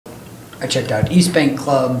I checked out East Bank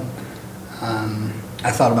Club.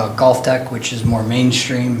 I thought about Golf Tech, which is more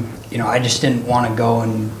mainstream. You know, I just didn't want to go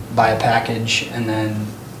and buy a package and then,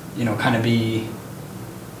 you know, kind of be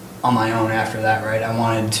on my own after that, right? I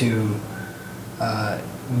wanted to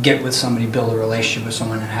get with somebody, build a relationship with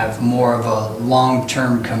someone, and have more of a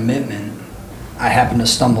long-term commitment. I happened to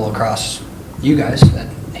stumble across you guys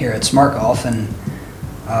here at Smart Golf, and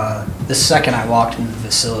the second I walked into the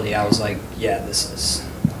facility, I was like, yeah, this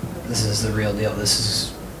is the real deal. This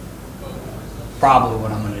is probably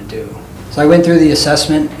what I'm going to do. So I went through the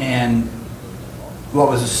assessment, and what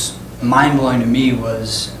was mind-blowing to me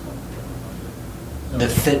was the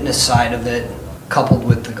fitness side of it coupled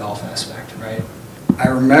with the golf aspect, right?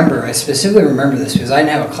 I specifically remember this because I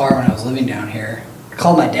didn't have a car when I was living down here. I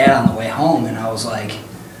called my dad on the way home, and I was like,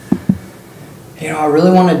 you know, I really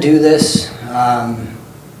want to do this.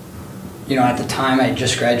 You know, at the time I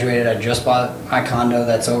just graduated, I just bought my condo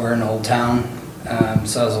that's over in Old Town.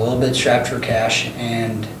 So I was a little bit strapped for cash,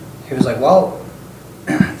 and he was like, well,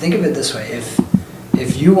 think of it this way.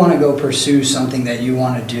 If you want to go pursue something that you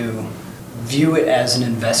want to do, view it as an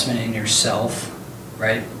investment in yourself,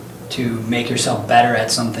 right? To make yourself better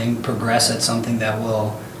at something, progress at something that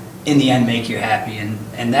will, in the end, make you happy.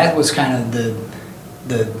 And that was kind of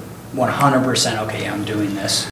the 100%, okay, I'm doing this.